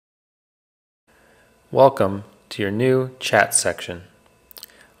Welcome to your new chat section.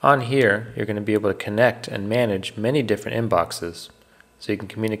 On here, you're going to be able to connect and manage many different inboxes so you can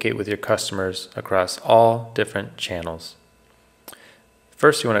communicate with your customers across all different channels.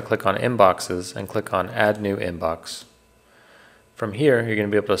 First, you want to click on Inboxes and click on Add New Inbox. From here, you're going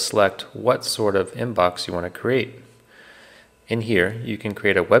to be able to select what sort of inbox you want to create. In here, you can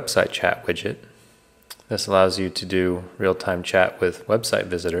create a website chat widget. This allows you to do real-time chat with website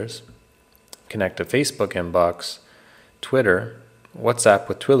visitors, connect a Facebook inbox, Twitter, WhatsApp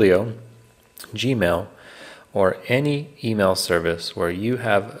with Twilio, Gmail, or any email service where you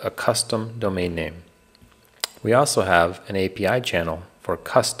have a custom domain name. We also have an API channel for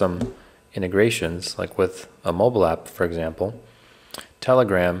custom integrations, like with a mobile app, for example,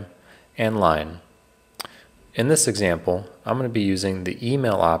 Telegram, and Line. In this example, I'm going to be using the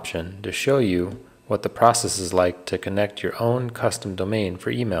email option to show you what the process is like to connect your own custom domain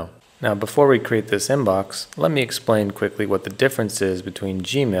for email. Now, before we create this inbox, let me explain quickly what the difference is between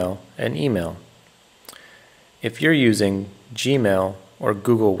Gmail and email. If you're using Gmail or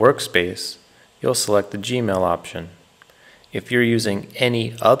Google Workspace, you'll select the Gmail option. If you're using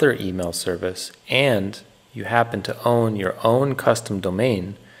any other email service and you happen to own your own custom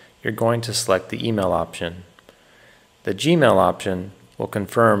domain, you're going to select the email option. The Gmail option will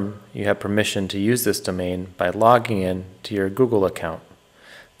confirm you have permission to use this domain by logging in to your Google account.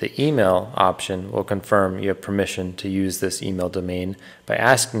 The email option will confirm you have permission to use this email domain by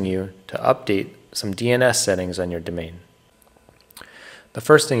asking you to update some DNS settings on your domain. The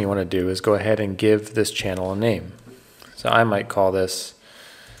first thing you want to do is go ahead and give this channel a name. So I might call this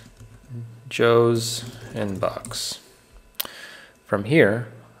Joe's Inbox. From here,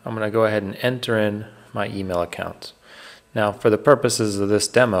 I'm going to go ahead and enter in my email account. Now, for the purposes of this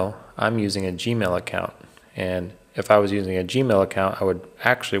demo, I'm using a Gmail account, and if I was using a Gmail account, I would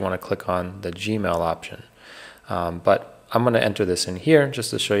actually want to click on the Gmail option. But I'm going to enter this in here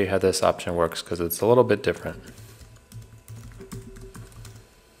just to show you how this option works because it's a little bit different.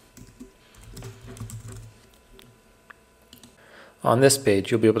 On this page,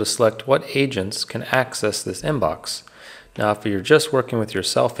 you'll be able to select what agents can access this inbox. Now, if you're just working with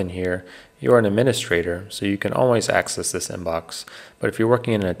yourself in here, you're an administrator, so you can always access this inbox. But if you're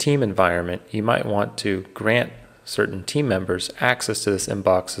working in a team environment, you might want to grant certain team members access to this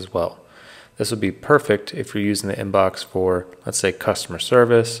inbox as well. This would be perfect if you're using the inbox for, let's say, customer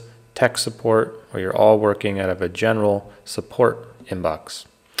service, tech support, or you're all working out of a general support inbox.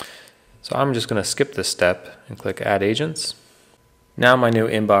 So I'm just going to skip this step and click Add Agents. Now my new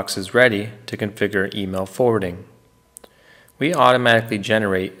inbox is ready to configure email forwarding. We automatically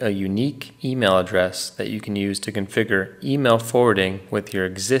generate a unique email address that you can use to configure email forwarding with your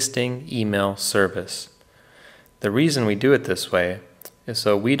existing email service. The reason we do it this way is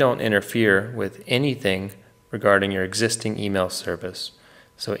so we don't interfere with anything regarding your existing email service.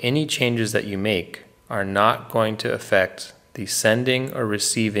 So any changes that you make are not going to affect the sending or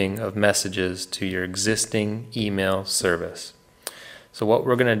receiving of messages to your existing email service. So what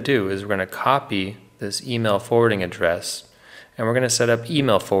we're going to do is we're going to copy this email forwarding address and we're going to set up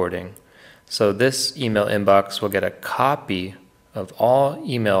email forwarding. So this email inbox will get a copy of all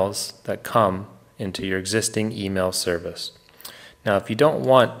emails that come into your existing email service. Now, if you don't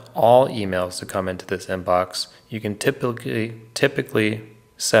want all emails to come into this inbox, you can typically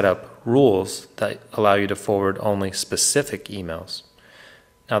set up rules that allow you to forward only specific emails.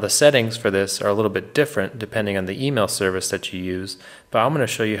 Now, the settings for this are a little bit different depending on the email service that you use, but I'm going to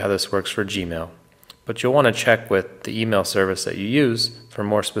show you how this works for Gmail. But you'll want to check with the email service that you use for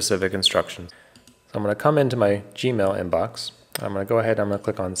more specific instructions. So I'm going to come into my Gmail inbox. I'm going to go ahead and I'm going to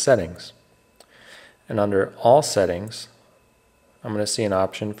click on Settings. And under All Settings, I'm going to see an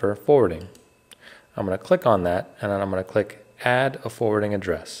option for forwarding. I'm going to click on that and then I'm going to click Add a Forwarding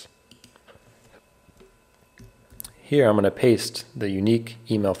Address. Here I'm going to paste the unique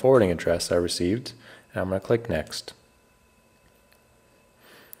email forwarding address I received and I'm going to click Next.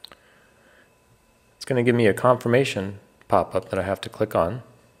 It's going to give me a confirmation pop-up that I have to click on.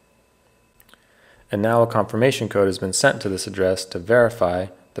 And now a confirmation code has been sent to this address to verify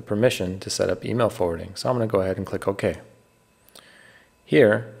the permission to set up email forwarding. So I'm going to go ahead and click OK.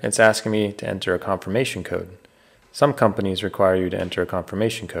 Here, it's asking me to enter a confirmation code. Some companies require you to enter a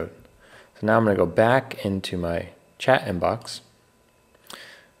confirmation code. So now I'm going to go back into my chat inbox.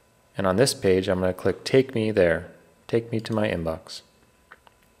 And on this page, I'm going to click Take Me There. Take me to my inbox.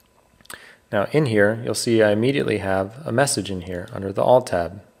 Now in here, you'll see I immediately have a message in here under the All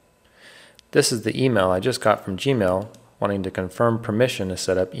tab. This is the email I just got from Gmail wanting to confirm permission to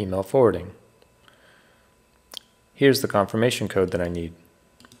set up email forwarding. Here's the confirmation code that I need.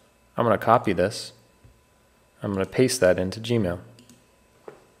 I'm going to copy this I'm going to paste that into Gmail.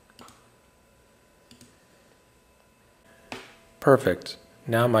 Perfect.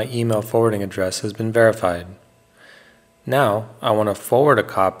 Now my email forwarding address has been verified. Now I want to forward a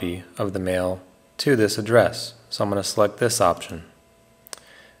copy of the mail to this address, so I'm going to select this option.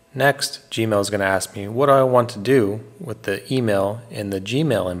 Next, Gmail is going to ask me what do I want to do with the email in the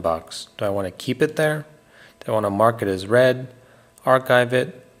Gmail inbox. Do I want to keep it there? Do I want to mark it as read, archive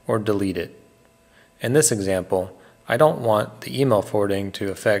it, or delete it? In this example, I don't want the email forwarding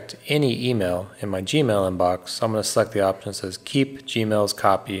to affect any email in my Gmail inbox, so I'm going to select the option that says keep Gmail's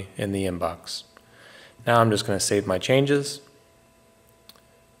copy in the inbox. Now I'm just going to save my changes,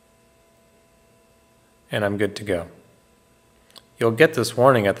 and I'm good to go. You'll get this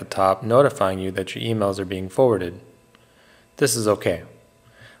warning at the top notifying you that your emails are being forwarded. This is okay.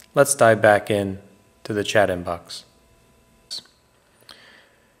 Let's dive back in to the chat inbox.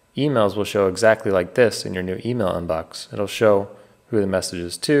 Emails will show exactly like this in your new email inbox. It'll show who the message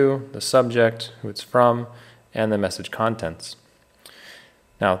is to, the subject, who it's from, and the message contents.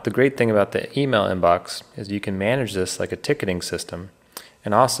 Now, the great thing about the email inbox is you can manage this like a ticketing system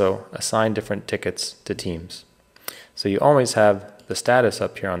and also assign different tickets to teams. So you always have the status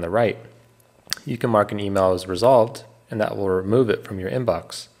up here on the right. You can mark an email as resolved, and that will remove it from your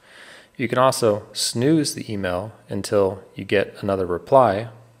inbox. You can also snooze the email until you get another reply,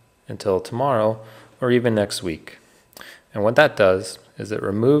 until tomorrow or even next week. And what that does is it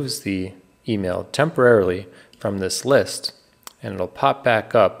removes the email temporarily from this list, and it'll pop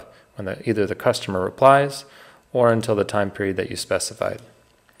back up when either the customer replies or until the time period that you specified.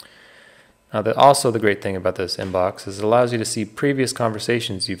 Now, also the great thing about this inbox is it allows you to see previous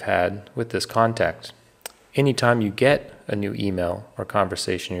conversations you've had with this contact. Anytime you get a new email or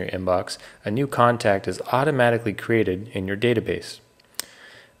conversation in your inbox, a new contact is automatically created in your database.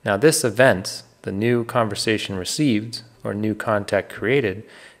 Now, this event, the new conversation received or new contact created,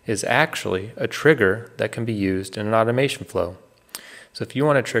 is actually a trigger that can be used in an automation flow. So if you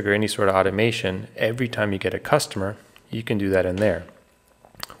want to trigger any sort of automation every time you get a customer, you can do that in there.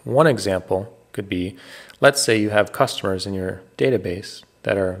 One example could be, let's say you have customers in your database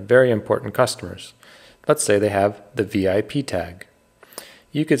that are very important customers. Let's say they have the VIP tag.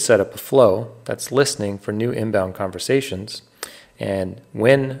 You could set up a flow that's listening for new inbound conversations, and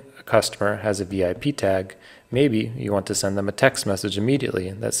when a customer has a VIP tag, maybe you want to send them a text message immediately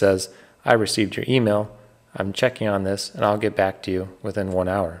that says, I received your email, I'm checking on this, and I'll get back to you within 1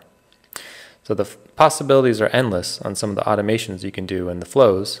 hour. So the possibilities are endless on some of the automations you can do in the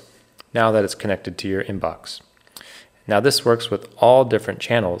flows now that it's connected to your inbox. Now this works with all different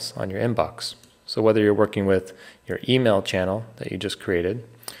channels on your inbox. So whether you're working with your email channel that you just created,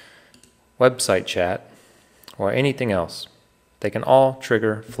 website chat, or anything else, they can all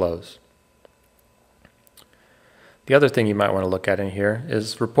trigger flows. The other thing you might want to look at in here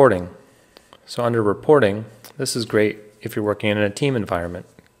is reporting. So under reporting, this is great if you're working in a team environment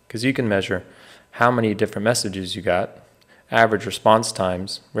because you can measure how many different messages you got, average response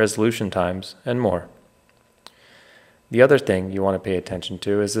times, resolution times, and more. The other thing you want to pay attention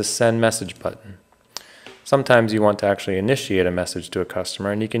to is this send message button. Sometimes you want to actually initiate a message to a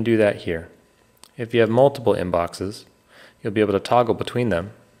customer, and you can do that here. If you have multiple inboxes, you'll be able to toggle between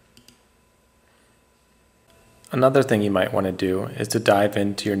them. Another thing you might want to do is to dive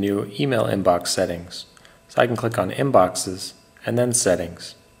into your new email inbox settings. So I can click on Inboxes and then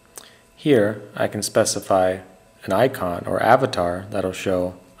Settings. Here I can specify an icon or avatar that'll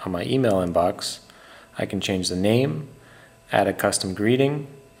show on my email inbox. I can change the name, add a custom greeting,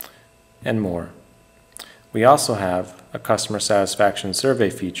 and more. We also have a customer satisfaction survey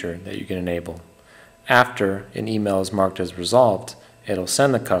feature that you can enable. After an email is marked as resolved, it'll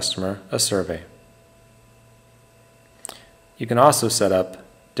send the customer a survey. You can also set up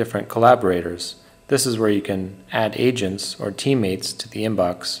different collaborators. This is where you can add agents or teammates to the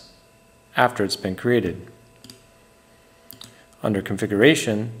inbox after it's been created. Under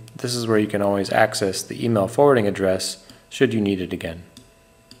configuration, this is where you can always access the email forwarding address should you need it again.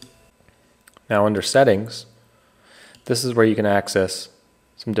 Now under settings, this is where you can access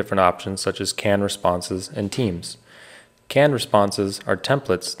some different options such as canned responses and teams. Canned responses are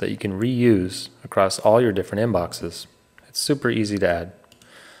templates that you can reuse across all your different inboxes. It's super easy to add.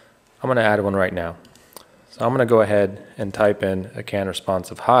 I'm going to add one right now. So I'm going to go ahead and type in a canned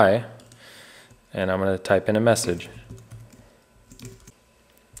response of hi, and I'm going to type in a message.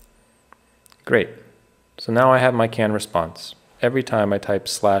 Great. So now I have my canned response. Every time I type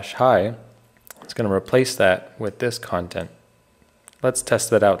 /hi, it's going to replace that with this content. Let's test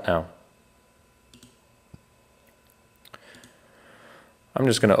that out now. I'm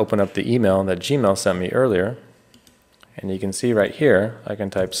just going to open up the email that Gmail sent me earlier, And you can see right here, I can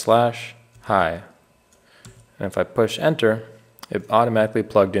type /hi. And if I push enter, it automatically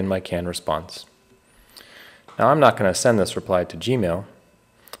plugged in my canned response. Now I'm not going to send this reply to Gmail,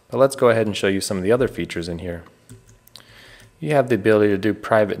 but let's go ahead and show you some of the other features in here. You have the ability to do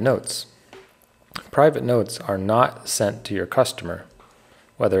private notes. Private notes are not sent to your customer,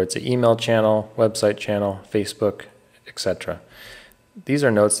 whether it's an email channel, website channel, Facebook, etc. These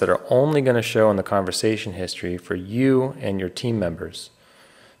are notes that are only going to show in the conversation history for you and your team members.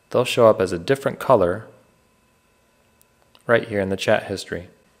 They'll show up as a different color right here in the chat history.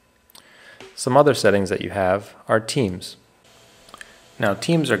 Some other settings that you have are teams. Now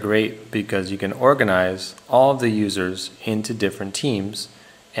teams are great because you can organize all of the users into different teams,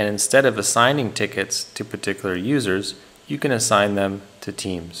 and instead of assigning tickets to particular users, you can assign them to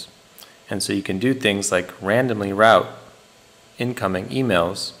teams. And so you can do things like randomly route incoming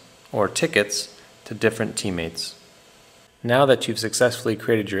emails or tickets to different teammates. Now that you've successfully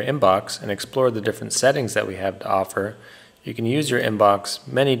created your inbox and explored the different settings that we have to offer, you can use your inbox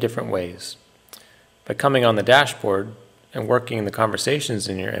many different ways. By coming on the dashboard and working in the conversations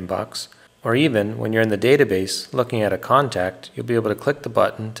in your inbox, or even when you're in the database looking at a contact, you'll be able to click the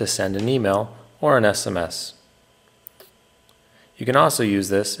button to send an email or an SMS. You can also use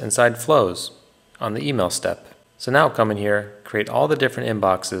this inside flows on the email step. So now come in here, create all the different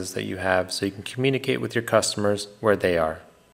inboxes that you have so you can communicate with your customers where they are.